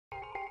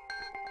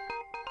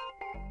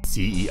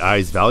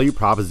CEI's value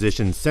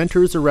proposition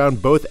centers around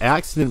both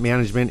accident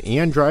management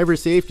and driver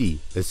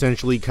safety,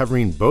 essentially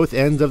covering both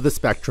ends of the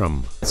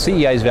spectrum.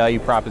 CEI's value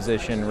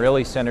proposition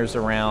really centers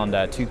around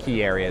two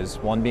key areas,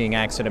 one being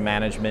accident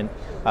management,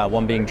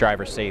 one being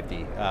driver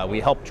safety.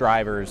 We help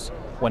drivers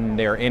when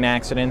they're in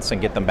accidents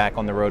and get them back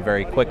on the road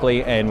very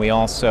quickly, and we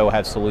also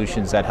have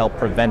solutions that help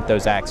prevent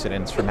those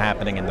accidents from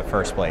happening in the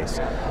first place.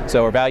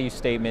 So our value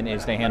statement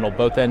is to handle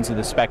both ends of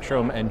the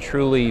spectrum and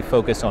truly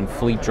focus on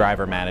fleet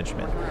driver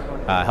management,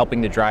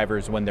 helping the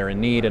drivers when they're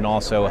in need and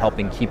also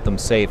helping keep them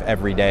safe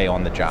every day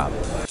on the job.